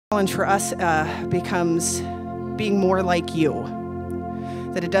challenge for us becomes being more like you.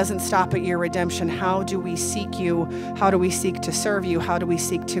 That it doesn't stop at your redemption. How do we seek you? How do we seek to serve you? How do we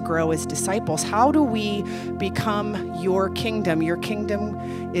seek to grow as disciples? How do we become your kingdom? Your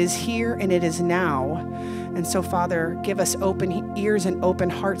kingdom is here and it is now. And so, Father, give us open ears and open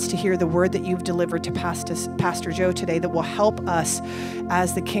hearts to hear the word that you've delivered to Pastor Joe today that will help us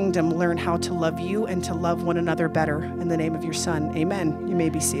as the kingdom learn how to love you and to love one another better. In the name of your Son, amen. You may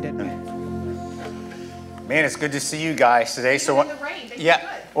be seated. Man, it's good to see you guys today. So,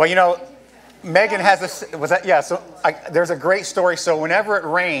 well, you know, Megan has this. There's a great story. So, whenever it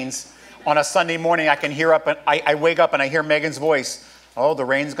rains on a Sunday morning, I can hear I wake up and I hear Megan's voice. Oh, the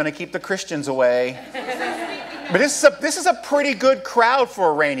rain's going to keep the Christians away. But this is a pretty good crowd for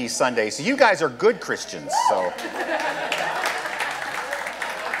a rainy Sunday. So, you guys are good Christians. So,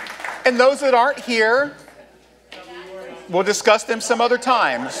 and those that aren't here, we'll discuss them some other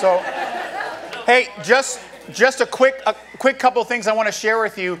time. So. Hey, just a quick couple of things I want to share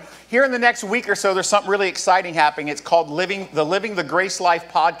with you. Here in the next week or so, there's something really exciting happening. It's called Living the GraceLife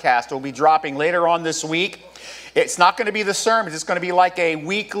podcast. It will be dropping later on this week. It's not going to be the sermons. It's going to be like a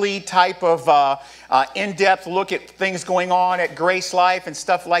weekly type of in-depth look at things going on at GraceLife and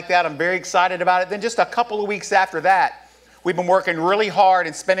stuff like that. I'm very excited about it. Then just a couple of weeks after that, we've been working really hard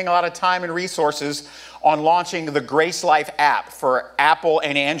and spending a lot of time and resources on launching the GraceLife app for Apple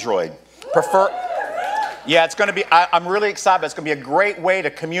and Android. It's going to be, I'm really excited. It's going to be a great way to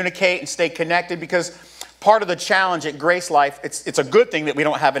communicate and stay connected because part of the challenge at GraceLife, it's a good thing that we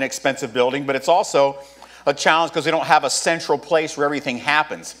don't have an expensive building, but it's also a challenge because we don't have a central place where everything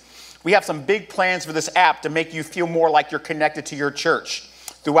happens. We have some big plans for this app to make you feel more like you're connected to your church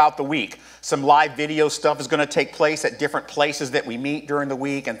throughout the week. Some live video stuff is going to take place at different places that we meet during the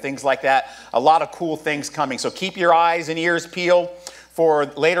week and things like that. A lot of cool things coming. So keep your eyes and ears peeled. For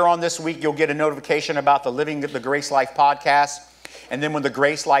later on this week, you'll get a notification about the Living the GraceLife podcast. And then when the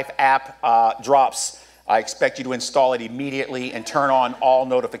GraceLife app drops, I expect you to install it immediately and turn on all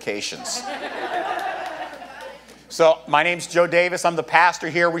notifications. So my name's Joe Davis. I'm the pastor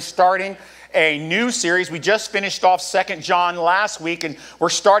here. We're starting a new series. We just finished off 2 John last week, and we're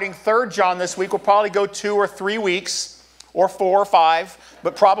starting 3 John this week. We'll probably go 2 or 3 weeks, or 4 or 5,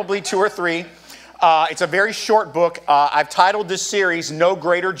 but probably 2 or 3. It's a very short book. I've titled this series, No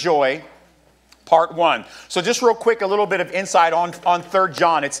Greater Joy, Part 1. So just real quick, a little bit of insight on 3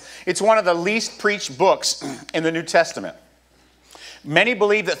 John. It's one of the least preached books in the New Testament. Many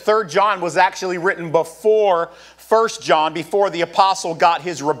believe that 3 John was actually written before 1 John, before the apostle got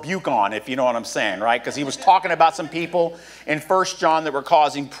his rebuke on, if you know what I'm saying, right? Because he was talking about some people in 1 John that were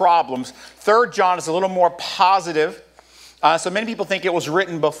causing problems. 3 John is a little more positive. So many people think it was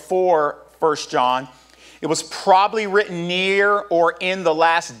written before 1 John. It was probably written near or in the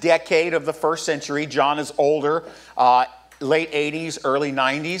last decade of the first century. John is older, late 80s, early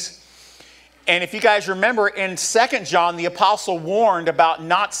 90s. And if you guys remember, in 2 John, the apostle warned about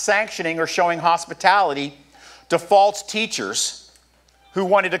not sanctioning or showing hospitality to false teachers who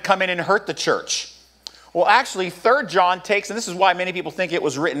wanted to come in and hurt the church. Well, actually, 3 John takes, and this is why many people think it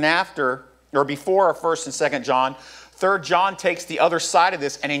was written after or before 1 and 2 John, 3 John takes the other side of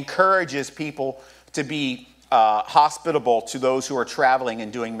this and encourages people to be hospitable to those who are traveling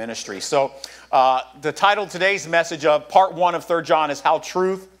and doing ministry. So the title of today's message of Part 1 of 3 John is How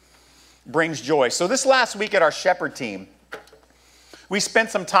Truth Brings Joy. So this last week at our Shepherd team, we spent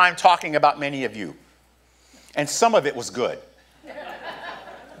some time talking about many of you. And some of it was good.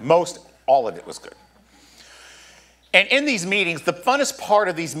 All of it was good. And in these meetings, the funnest part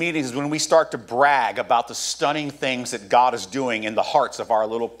of these meetings is when we start to brag about the stunning things that God is doing in the hearts of our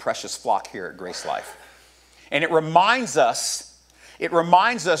little precious flock here at GraceLife. And it reminds us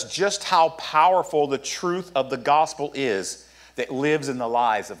just how powerful the truth of the gospel is that lives in the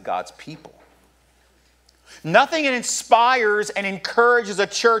lives of God's people. Nothing inspires and encourages a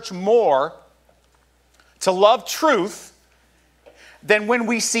church more to love truth than when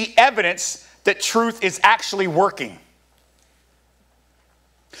we see evidence that truth is actually working.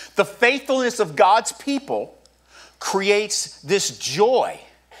 The faithfulness of God's people creates this joy,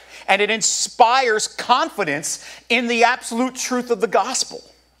 and it inspires confidence in the absolute truth of the gospel.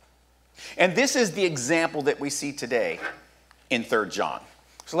 And this is the example that we see today in 3 John.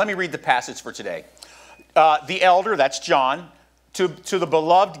 So let me read the passage for today. The elder, that's John, to the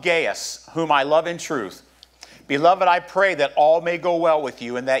beloved Gaius, whom I love in truth. Beloved, I pray that all may go well with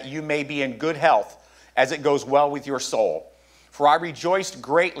you and that you may be in good health as it goes well with your soul. For I rejoiced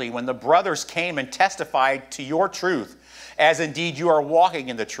greatly when the brothers came and testified to your truth, as indeed you are walking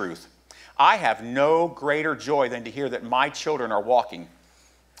in the truth. I have no greater joy than to hear that my children are walking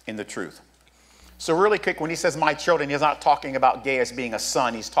in the truth. So really quick, when he says my children, he's not talking about Gaius being a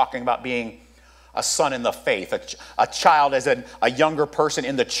son. He's talking about being a son in the faith, a child as a younger person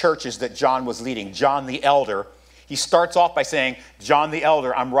in the churches that John was leading. John the elder. He starts off by saying, John the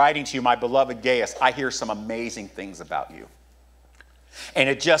elder, I'm writing to you, my beloved Gaius. I hear some amazing things about you. And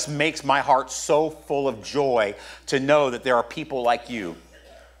it just makes my heart so full of joy to know that there are people like you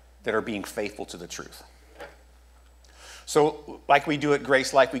that are being faithful to the truth. So like we do at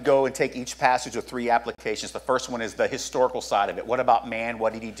GraceLife, we go and take each passage with 3 applications. The first one is the historical side of it. What about man?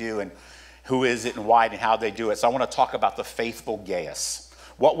 What did he do? And who is it and why and how they do it? So I want to talk about the faithful Gaius.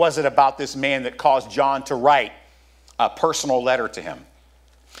 What was it about this man that caused John to write a personal letter to him?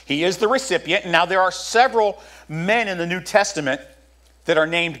 He is the recipient. And now there are several men in the New Testament that are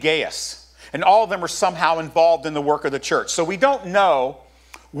named Gaius. And all of them are somehow involved in the work of the church. So we don't know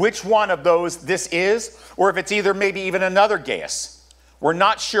which one of those this is, or if it's either maybe even another Gaius. We're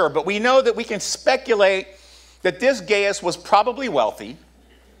not sure, but we know that we can speculate that this Gaius was probably wealthy,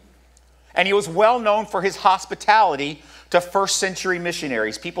 and he was well known for his hospitality to first century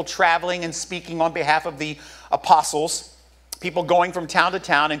missionaries, people traveling and speaking on behalf of the apostles, people going from town to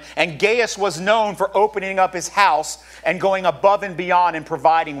town. And Gaius was known for opening up his house and going above and beyond and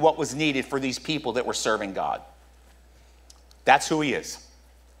providing what was needed for these people that were serving God. That's who he is.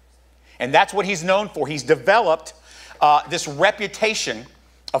 And that's what he's known for. He's developed this reputation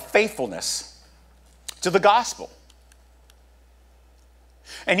of faithfulness to the gospel.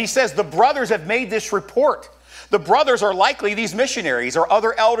 And he says the brothers have made this report. The brothers are likely these missionaries or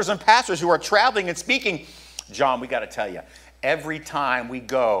other elders and pastors who are traveling and speaking. John, we got to tell you, every time we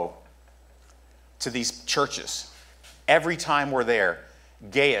go to these churches, every time we're there,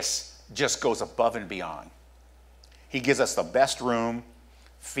 Gaius just goes above and beyond. He gives us the best room,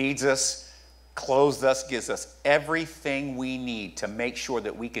 feeds us, clothes us, gives us everything we need to make sure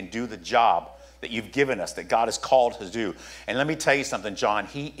that we can do the job that you've given us, that God has called us to do. And let me tell you something, John,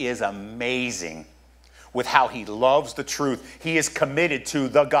 he is amazing with how he loves the truth. He is committed to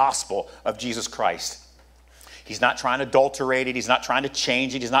the gospel of Jesus Christ. He's not trying to adulterate it. He's not trying to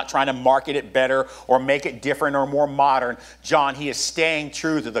change it. He's not trying to market it better or make it different or more modern. John, he is staying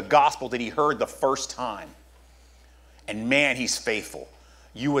true to the gospel that he heard the first time. And man, he's faithful.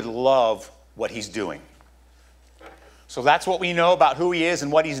 You would love what he's doing. So that's what we know about who he is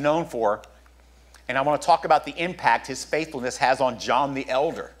and what he's known for. And I want to talk about the impact his faithfulness has on John the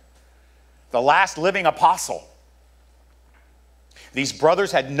elder, the last living apostle. These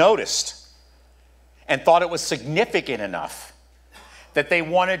brothers had noticed and thought it was significant enough that they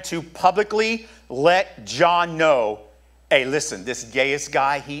wanted to publicly let John know, hey, listen, this Gaius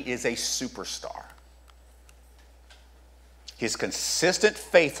guy, he is a superstar. His consistent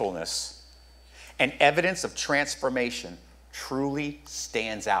faithfulness and evidence of transformation truly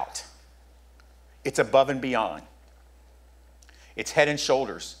stands out. It's above and beyond. It's head and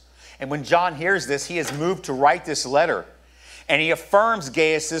shoulders. And when John hears this, he is moved to write this letter. And he affirms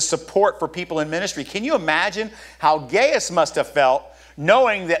Gaius' support for people in ministry. Can you imagine how Gaius must have felt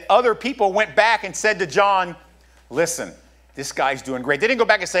knowing that other people went back and said to John, listen, this guy's doing great. They didn't go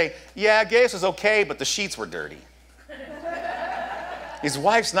back and say, yeah, Gaius was okay, but the sheets were dirty. His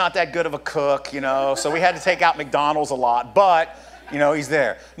wife's not that good of a cook, so we had to take out McDonald's a lot, but, he's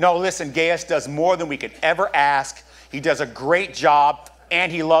there. No, listen, Gaius does more than we could ever ask. He does a great job,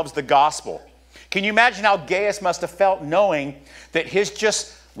 and he loves the gospel. Can you imagine how Gaius must have felt knowing that he's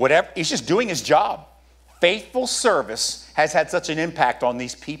just doing his job? Faithful service has had such an impact on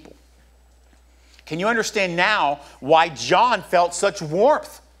these people. Can you understand now why John felt such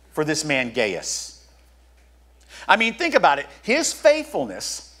warmth for this man Gaius? I mean, think about it. His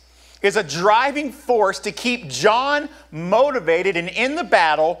faithfulness is a driving force to keep John motivated and in the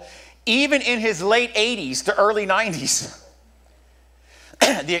battle, even in his late 80s to early 90s.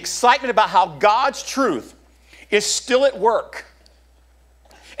 The excitement about how God's truth is still at work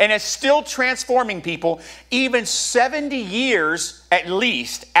and is still transforming people even 70 years at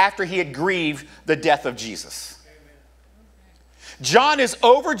least after he had grieved the death of Jesus. John is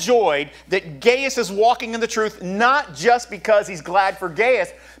overjoyed that Gaius is walking in the truth, not just because he's glad for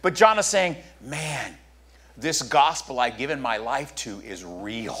Gaius, but John is saying, man, this gospel I've given my life to is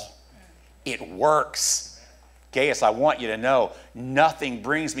real. It works. Gaius, I want you to know, nothing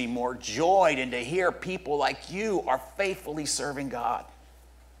brings me more joy than to hear people like you are faithfully serving God.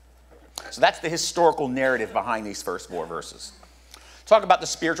 So that's the historical narrative behind these first 4 verses. Talk about the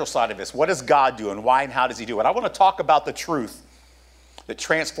spiritual side of this. What does God do and why and how does he do it? I want to talk about the truth that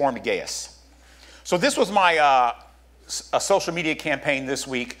transformed Gaius. So this was my a social media campaign this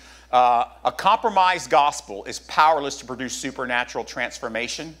week A compromised gospel is powerless to produce supernatural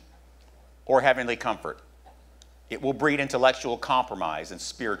transformation or heavenly comfort. It will breed intellectual compromise and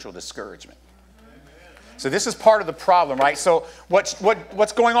spiritual discouragement. So this is part of the problem, right? So what's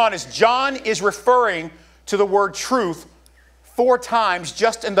going on is John is referring to the word truth 4 times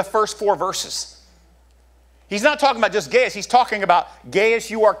just in the first 4 verses. He's not talking about just Gaius. He's talking about,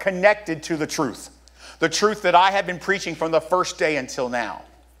 Gaius, you are connected to the truth that I have been preaching from the first day until now.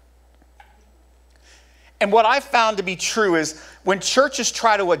 And what I've found to be true is when churches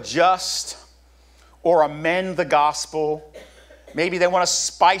try to adjust or amend the gospel, maybe they want to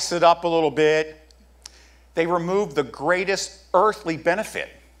spice it up a little bit, they remove the greatest earthly benefit,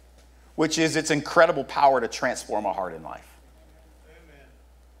 which is its incredible power to transform a heart and life. Amen.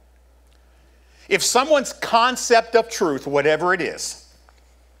 If someone's concept of truth, whatever it is,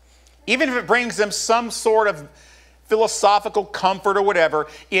 even if it brings them some sort of philosophical comfort or whatever,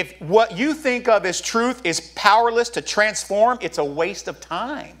 if what you think of as truth is powerless to transform, it's a waste of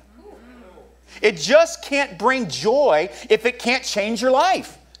time. It just can't bring joy if it can't change your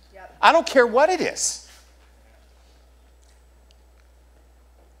life. Yep. I don't care what it is.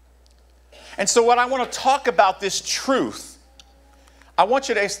 And so what I want to talk about this truth, I want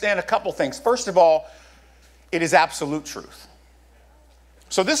you to understand a couple things. First of all, it is absolute truth.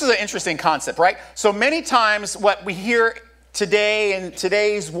 So this is an interesting concept, right? So many times what we hear today in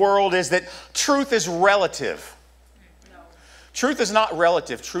today's world is that truth is relative. No. Truth is not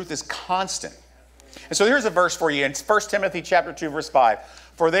relative. Truth is constant. And so here's a verse for you in 1 Timothy chapter 2, verse 5.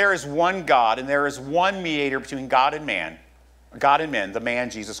 For there is one God, and there is one mediator between God and men, the man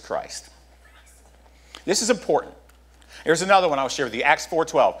Jesus Christ. This is important. Here's another one I'll share with you, Acts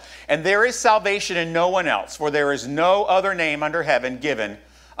 4:12. And there is salvation in no one else, for there is no other name under heaven given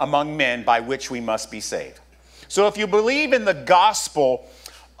among men by which we must be saved. So if you believe in the gospel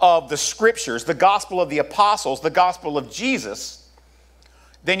of the scriptures, the gospel of the apostles, the gospel of Jesus,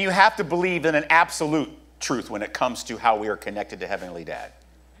 then you have to believe in an absolute truth when it comes to how we are connected to Heavenly Dad.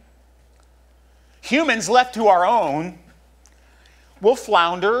 Humans left to our own will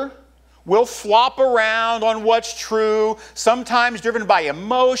flounder, we'll flop around on what's true, sometimes driven by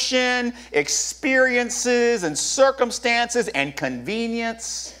emotion, experiences, and circumstances, and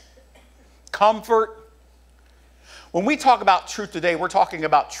convenience, comfort. When we talk about truth today, we're talking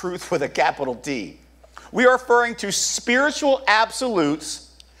about truth with a capital T. We are referring to spiritual absolutes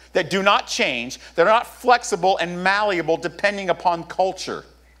that do not change, that are not flexible and malleable depending upon culture.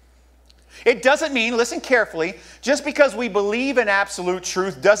 It doesn't mean, listen carefully, just because we believe in absolute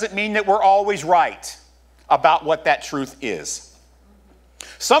truth doesn't mean that we're always right about what that truth is.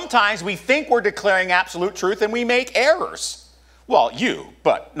 Sometimes we think we're declaring absolute truth and we make errors. Well, you,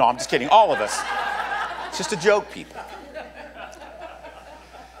 but no, I'm just kidding, all of us. It's just a joke, people.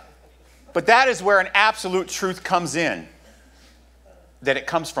 But that is where an absolute truth comes in, that it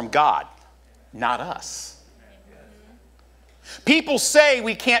comes from God, not us. People say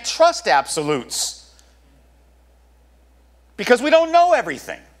we can't trust absolutes because we don't know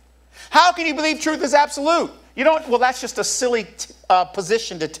everything. How can you believe truth is absolute? You don't. Well, that's just a silly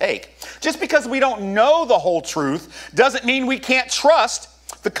position to take. Just because we don't know the whole truth doesn't mean we can't trust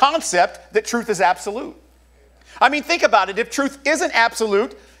the concept that truth is absolute. I mean, think about it. If truth isn't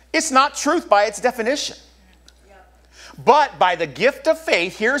absolute, it's not truth by its definition. But by the gift of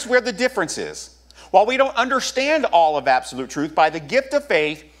faith, here's where the difference is. While we don't understand all of absolute truth, by the gift of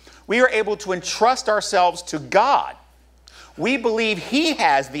faith, we are able to entrust ourselves to God. We believe He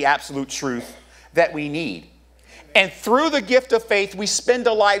has the absolute truth that we need. And through the gift of faith, we spend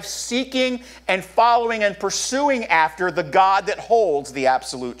a life seeking and following and pursuing after the God that holds the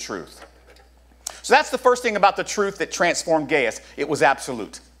absolute truth. So that's the first thing about the truth that transformed Gaius. It was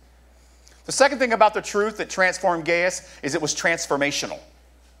absolute. The second thing about the truth that transformed Gaius is it was transformational.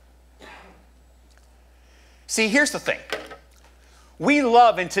 See, here's the thing. We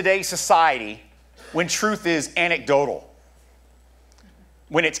love in today's society when truth is anecdotal,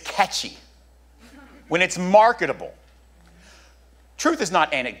 when it's catchy, when it's marketable. Truth is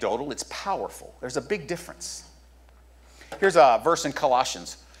not anecdotal, it's powerful. There's a big difference. Here's a verse in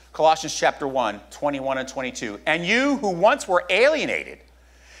Colossians chapter 1, 21 and 22. And you who once were alienated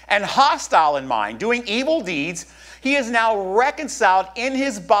and hostile in mind, doing evil deeds, He is now reconciled in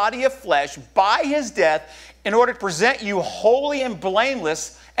His body of flesh by His death in order to present you holy and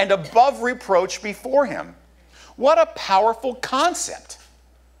blameless and above reproach before Him. What a powerful concept.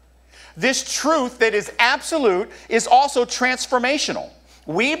 This truth that is absolute is also transformational.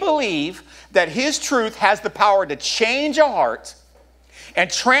 We believe that His truth has the power to change a heart and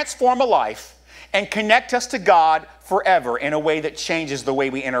transform a life and connect us to God forever in a way that changes the way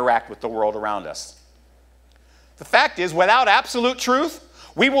we interact with the world around us. The fact is, without absolute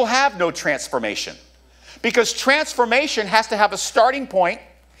truth, we will have no transformation. Because transformation has to have a starting point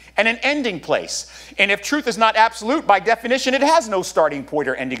and an ending place. And if truth is not absolute, by definition, it has no starting point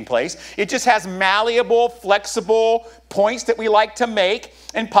or ending place. It just has malleable, flexible points that we like to make,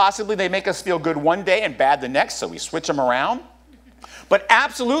 and possibly they make us feel good one day and bad the next, so we switch them around. But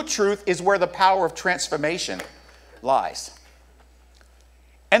absolute truth is where the power of transformation lies.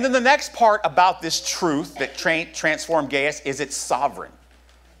 And then the next part about this truth that transformed Gaius is it's sovereign.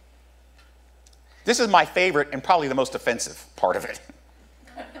 This is my favorite and probably the most offensive part of it.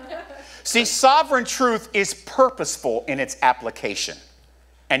 See, sovereign truth is purposeful in its application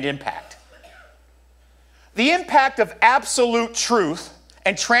and impact. The impact of absolute truth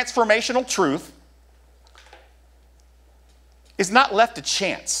and transformational truth is not left to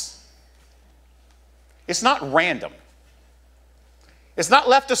chance. It's not random. It's not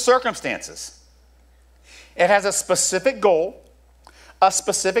left to circumstances. It has a specific goal, a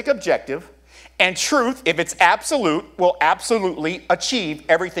specific objective, and truth, if it's absolute, will absolutely achieve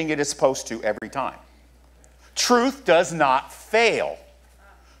everything it is supposed to every time. Truth does not fail.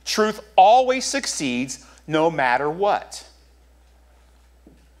 Truth always succeeds no matter what.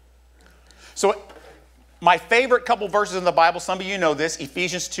 So, my favorite couple verses in the Bible, some of you know this,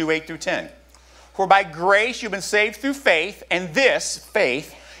 Ephesians 2, 8 through 10. For by grace you've been saved through faith, and this,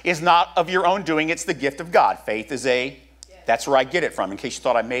 faith, is not of your own doing, it's the gift of God. Faith is that's where I get it from, in case you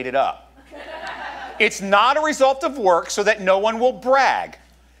thought I made it up. It's not a result of work, so that no one will brag.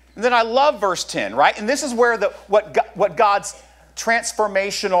 And then I love verse 10, right? And this is where what God's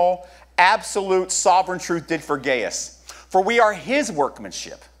transformational, absolute, sovereign truth did for Gaius. For we are his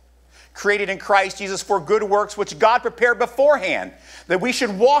workmanship, created in Christ Jesus for good works, which God prepared beforehand, that we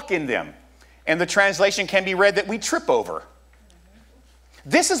should walk in them. And the translation can be read that we trip over.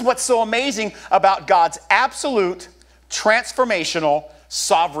 This is what's so amazing about God's absolute, transformational,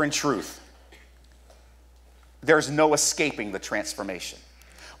 sovereign truth. There's no escaping the transformation.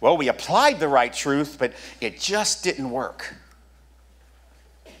 Well, we applied the right truth, but it just didn't work.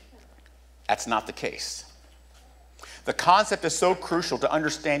 That's not the case. The concept is so crucial to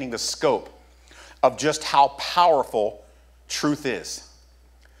understanding the scope of just how powerful truth is.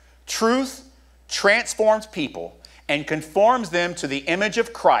 Truth transforms people and conforms them to the image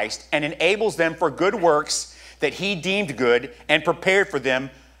of Christ and enables them for good works that he deemed good and prepared for them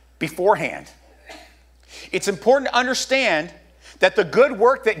beforehand. It's important to understand that the good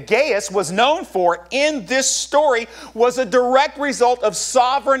work that Gaius was known for in this story was a direct result of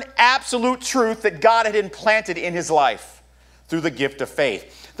sovereign, absolute truth that God had implanted in his life through the gift of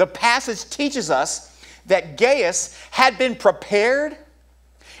faith. The passage teaches us that Gaius had been prepared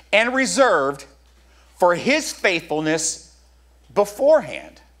and reserved for his faithfulness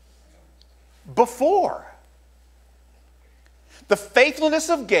beforehand. Before. The faithfulness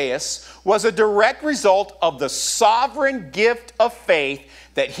of Gaius was a direct result of the sovereign gift of faith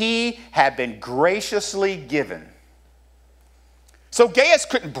that he had been graciously given. So Gaius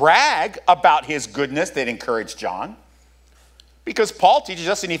couldn't brag about his goodness that encouraged John, because Paul teaches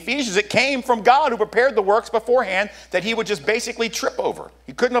us in Ephesians it came from God who prepared the works beforehand that he would just basically trip over.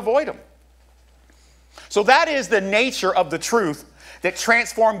 He couldn't avoid them. So that is the nature of the truth that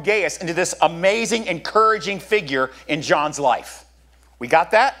transformed Gaius into this amazing, encouraging figure in John's life. We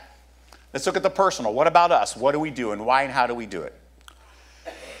got that? Let's look at the personal. What about us? What do we do, and why and how do we do it?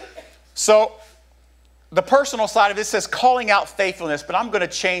 So the personal side of this says calling out faithfulness, but I'm going to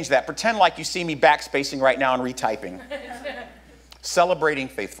change that. Pretend like you see me backspacing right now and retyping. Celebrating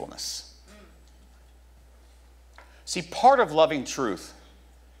faithfulness. See, part of loving truth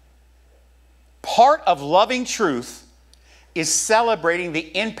is celebrating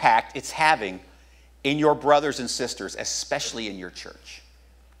the impact it's having in your brothers and sisters, especially in your church.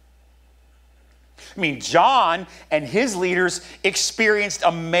 I mean, John and his leaders experienced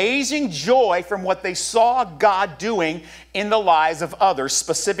amazing joy from what they saw God doing in the lives of others,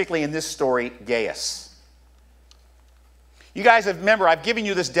 specifically in this story, Gaius. You guys remember, I've given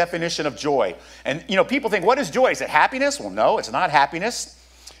you this definition of joy. And, people think, what is joy? Is it happiness? Well, no, it's not happiness.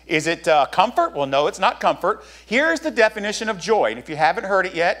 Is it comfort? Well, no, it's not comfort. Here's the definition of joy. And if you haven't heard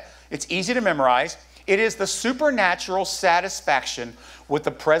it yet, it's easy to memorize. It is the supernatural satisfaction with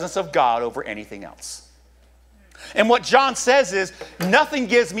the presence of God over anything else. And what John says is, nothing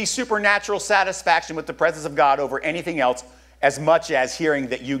gives me supernatural satisfaction with the presence of God over anything else as much as hearing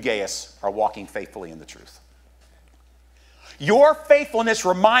that you, Gaius, are walking faithfully in the truth. Your faithfulness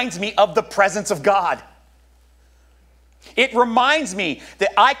reminds me of the presence of God. It reminds me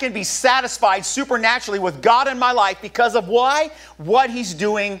that I can be satisfied supernaturally with God in my life because of why? What he's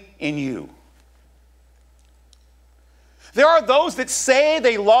doing in you. There are those that say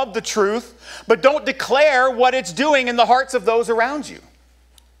they love the truth, but don't declare what it's doing in the hearts of those around you.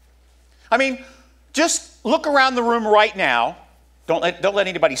 I mean, just look around the room right now. Don't let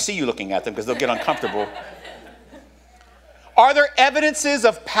anybody see you looking at them because they'll get uncomfortable. Are there evidences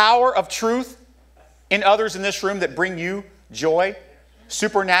of power of truth in others in this room that bring you joy,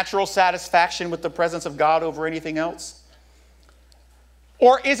 supernatural satisfaction with the presence of God over anything else?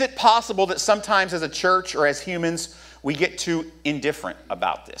 Or is it possible that sometimes as a church or as humans, we get too indifferent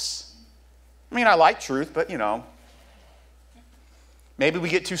about this? I mean, I like truth, but maybe we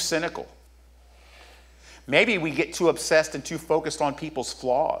get too cynical. Maybe we get too obsessed and too focused on people's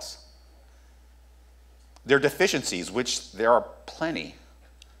flaws, their deficiencies, which there are plenty,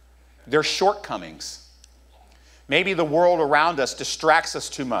 their shortcomings. Maybe the world around us distracts us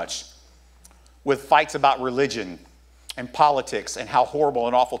too much with fights about religion and politics and how horrible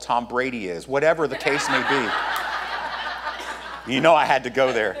and awful Tom Brady is, whatever the case may be. I had to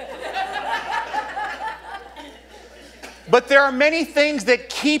go there. But there are many things that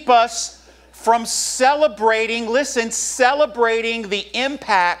keep us from celebrating the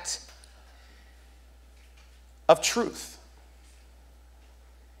impact of truth.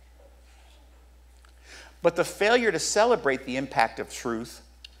 But the failure to celebrate the impact of truth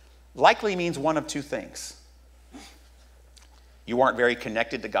likely means one of two things. You aren't very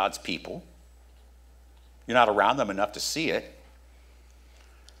connected to God's people. You're not around them enough to see it.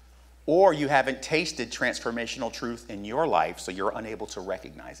 Or you haven't tasted transformational truth in your life, so you're unable to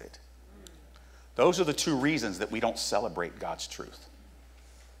recognize it. Those are the two reasons that we don't celebrate God's truth.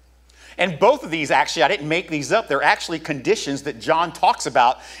 And both of these, actually, I didn't make these up. They're actually conditions that John talks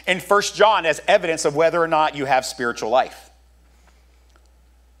about in 1 John as evidence of whether or not you have spiritual life.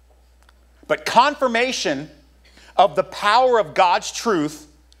 But confirmation of the power of God's truth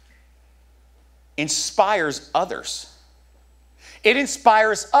inspires others. It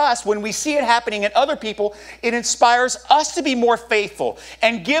inspires us when we see it happening in other people. It inspires us to be more faithful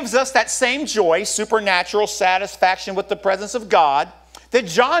and gives us that same joy, supernatural satisfaction with the presence of God that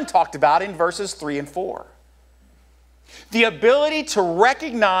John talked about in verses 3 and 4. The ability to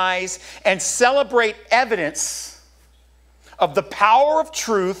recognize and celebrate evidence of the power of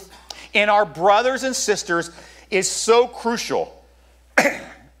truth in our brothers and sisters is so crucial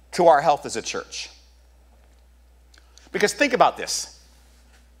to our health as a church. Because think about this.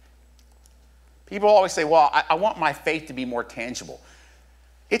 People always say, well, I want my faith to be more tangible.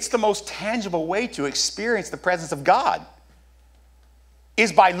 It's the most tangible way to experience the presence of God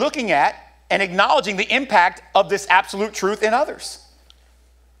is by looking at and acknowledging the impact of this absolute truth in others.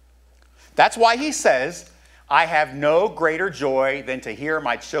 That's why he says, I have no greater joy than to hear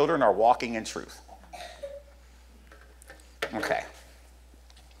my children are walking in truth. Okay.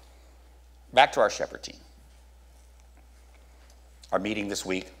 Back to our shepherd team. Our meeting this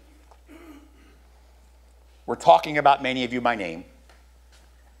week. We're talking about many of you by name.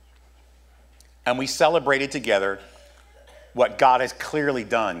 And we celebrated together what God has clearly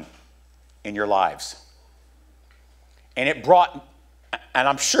done in your lives. And it brought, and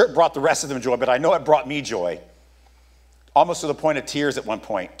I'm sure it brought the rest of them joy, but I know it brought me joy. Almost to the point of tears at one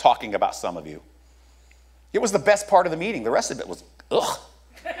point, talking about some of you. It was the best part of the meeting. The rest of it was, ugh.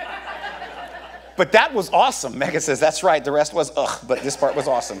 But that was awesome. Megan says, that's right, the rest was ugh, but this part was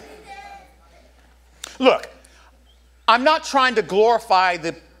awesome. Look, I'm not trying to glorify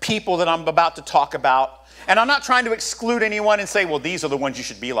the people that I'm about to talk about, and I'm not trying to exclude anyone and say, well, these are the ones you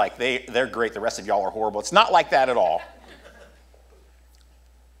should be like. They're great, the rest of y'all are horrible. It's not like that at all.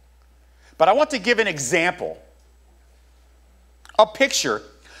 But I want to give an example, a picture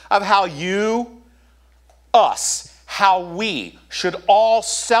of how you, us, how we should all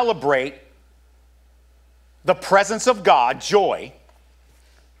celebrate the presence of God, joy,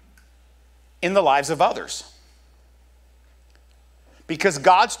 in the lives of others. Because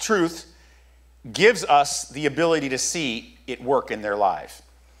God's truth gives us the ability to see it work in their lives.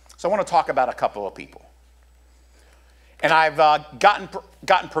 So I want to talk about a couple of people. And I've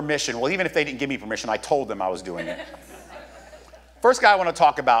gotten permission. Well, even if they didn't give me permission, I told them I was doing it. First guy I want to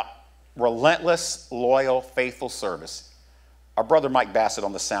talk about, relentless, loyal, faithful service. Our brother Mike Bassett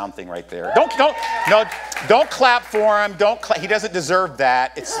on the sound thing right there. Don't clap for him. He doesn't deserve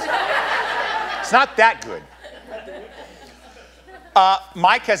that. It's not that good.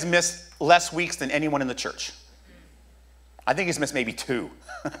 Mike has missed less weeks than anyone in the church. I think he's missed maybe 2.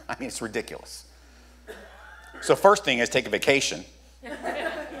 I mean, it's ridiculous. So first thing is take a vacation.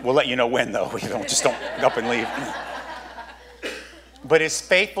 We'll let you know when, though. Just don't up and leave. But his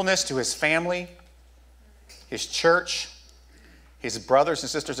faithfulness to his family, his church, his brothers and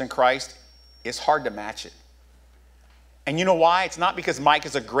sisters in Christ, is hard to match it. And you know why? It's not because Mike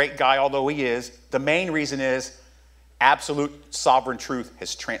is a great guy, although he is. The main reason is absolute sovereign truth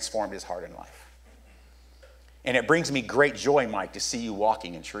has transformed his heart and life. And it brings me great joy, Mike, to see you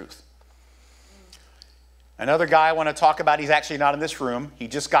walking in truth. Another guy I want to talk about, he's actually not in this room. He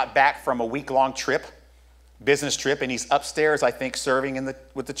just got back from a week-long trip, business trip, and he's upstairs, I think, serving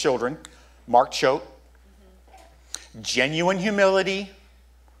with the children. Mark Choate. Genuine humility,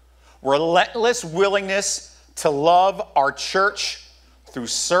 relentless willingness to love our church through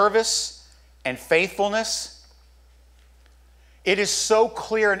service and faithfulness. It is so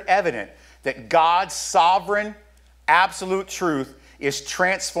clear and evident that God's sovereign, absolute truth is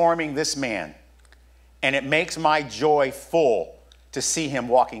transforming this man. And it makes my joy full to see him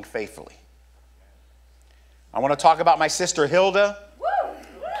walking faithfully. I want to talk about my sister Hilda.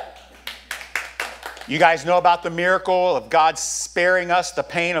 You guys know about the miracle of God sparing us the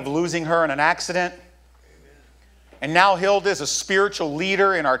pain of losing her in an accident. And now Hilda is a spiritual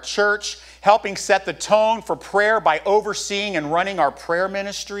leader in our church, helping set the tone for prayer by overseeing and running our prayer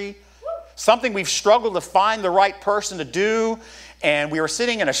ministry. Something we've struggled to find the right person to do. And we were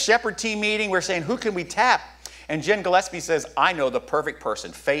sitting in a shepherd team meeting. We were saying, who can we tap? And Jen Gillespie says, I know the perfect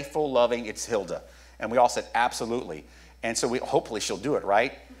person. Faithful, loving, it's Hilda. And we all said, absolutely. And so hopefully she'll do it,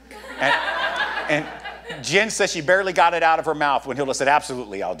 right? And Jen says she barely got it out of her mouth when Hilda said,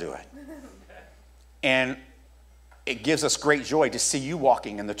 absolutely, I'll do it. And it gives us great joy to see you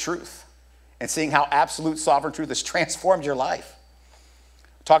walking in the truth and seeing how absolute sovereign truth has transformed your life.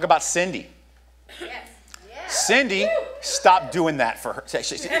 Talk about Cindy. Yes. Yeah. Cindy, stop doing that for her.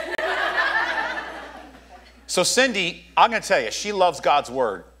 So Cindy, I'm going to tell you, she loves God's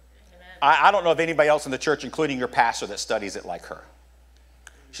word. I don't know of anybody else in the church, including your pastor, that studies it like her.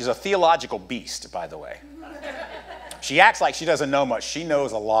 She's a theological beast, by the way. She acts like she doesn't know much. She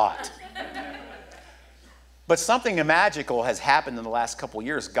knows a lot. But something magical has happened in the last couple of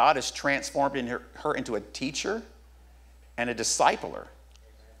years. God has transformed her into a teacher and a discipler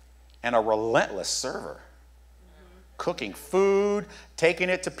and a relentless server. Cooking food, taking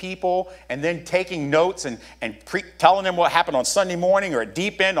it to people, and then taking notes and telling them what happened on Sunday morning or at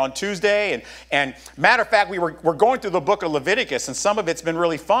Deep End on Tuesday. And matter of fact, we're going through the book of Leviticus, and some of it's been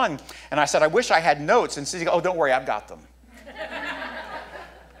really fun. And I said, I wish I had notes. And Cindy goes, oh, don't worry, I've got them.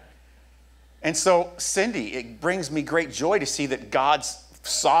 And so, Cindy, it brings me great joy to see that God's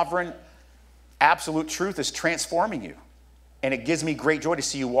sovereign, absolute truth is transforming you. And it gives me great joy to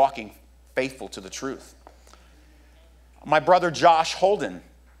see you walking faithful to the truth. My brother Josh Holden,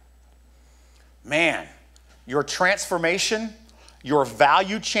 man, your transformation, your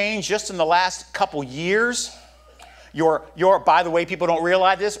value change just in the last couple years, your, by the way, people don't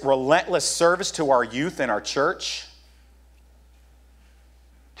realize this, relentless service to our youth and our church.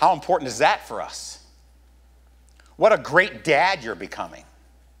 How important is that for us? What a great dad you're becoming.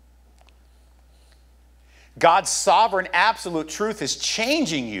 God's sovereign absolute truth is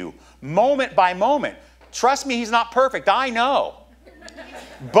changing you moment by moment. Trust me, he's not perfect. I know.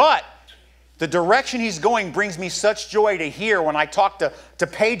 But the direction he's going brings me such joy to hear when I talk to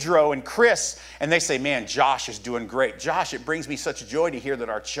Pedro and Chris, and they say, man, Josh is doing great. Josh, it brings me such joy to hear that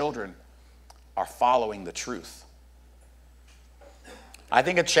our children are following the truth. I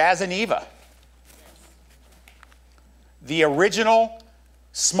think of Chaz and Eva. The original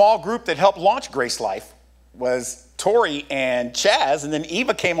small group that helped launch GraceLife was Tori and Chaz, and then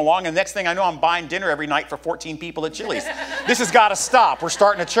Eva came along, and the next thing I know, I'm buying dinner every night for 14 people at Chili's. This has got to stop. We're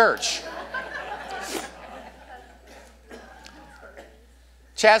starting a church.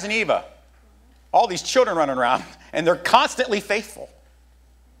 Chaz and Eva, all these children running around, and they're constantly faithful.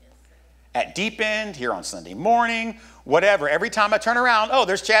 At Deep End, here on Sunday morning, whatever. Every time I turn around, oh,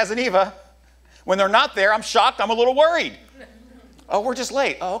 there's Chaz and Eva. When they're not there, I'm shocked. I'm a little worried. Oh, we're just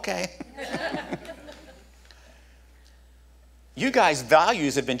late. Oh, okay. You guys'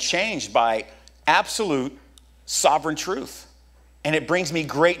 values have been changed by absolute sovereign truth. And it brings me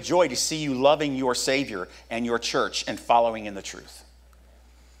great joy to see you loving your Savior and your church and following in the truth.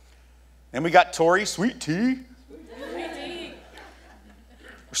 Then we got Tori, sweet tea.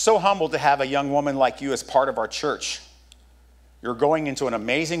 We're so humbled to have a young woman like you as part of our church. You're going into an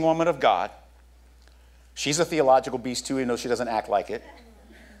amazing woman of God. She's a theological beast too, even though she doesn't act like it.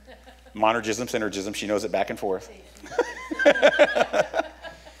 Monergism, synergism, she knows it back and forth.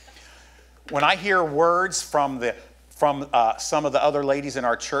 When I hear words from some of the other ladies in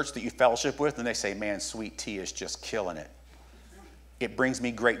our church that you fellowship with, and they say, man, sweet tea is just killing it. It brings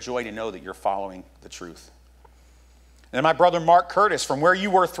me great joy to know that you're following the truth. And my brother Mark Curtis, from where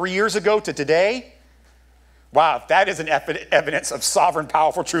you were 3 years ago to today, wow, if that isn't evidence of sovereign,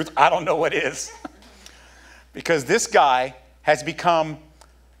 powerful truth, I don't know what is. Because this guy has become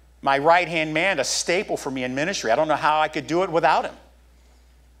my right-hand man, a staple for me in ministry. I don't know how I could do it without him.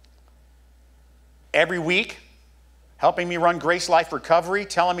 Every week, helping me run GraceLife Recovery,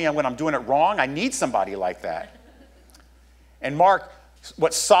 telling me when I'm doing it wrong. I need somebody like that. And Mark,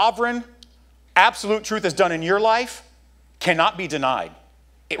 what sovereign, absolute truth has done in your life cannot be denied.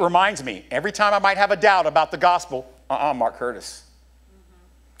 It reminds me, every time I might have a doubt about the gospel, Mark Curtis.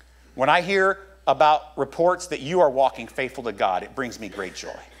 When I hear about reports that you are walking faithful to God, it brings me great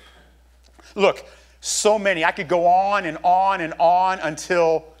joy. Look, so many. I could go on and on and on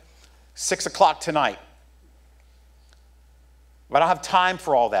until 6 o'clock tonight. But I don't have time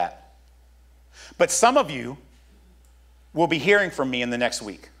for all that. But some of you will be hearing from me in the next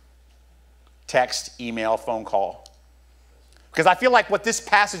week. Text, email, phone call. Because I feel like what this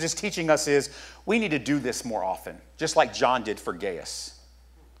passage is teaching us is we need to do this more often, just like John did for Gaius.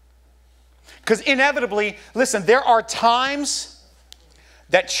 Because inevitably, listen, there are times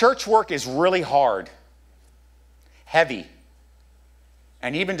that church work is really hard, heavy,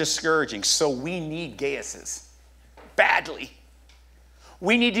 and even discouraging. So we need Gaiuses badly.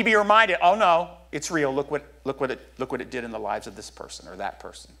 We need to be reminded, oh no, it's real. Look what it did in the lives of this person or that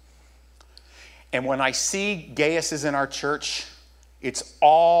person. And when I see Gaiuses in our church, it's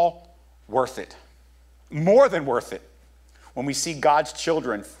all worth it. More than worth it. When we see God's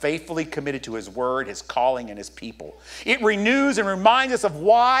children faithfully committed to his word, his calling, and his people. It renews and reminds us of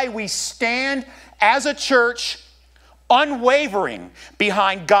why we stand as a church unwavering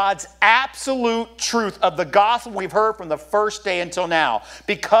behind God's absolute truth of the gospel we've heard from the first day until now,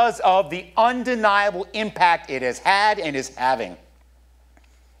 because of the undeniable impact it has had and is having.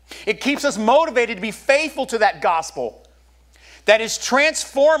 It keeps us motivated to be faithful to that gospel that is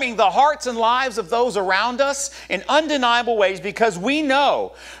transforming the hearts and lives of those around us in undeniable ways, because we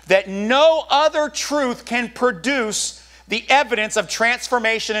know that no other truth can produce the evidence of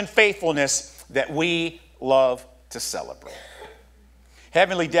transformation and faithfulness that we love to celebrate.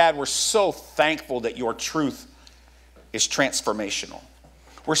 Heavenly Dad, we're so thankful that your truth is transformational.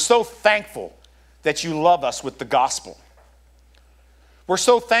 We're so thankful that you love us with the gospel. We're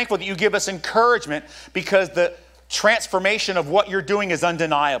so thankful that you give us encouragement because the transformation of what you're doing is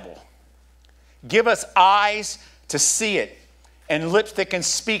undeniable. Give us eyes to see it and lips that can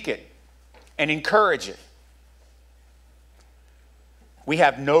speak it and encourage it. We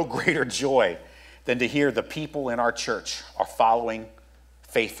have no greater joy than to hear the people in our church are following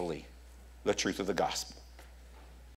faithfully the truth of the gospel.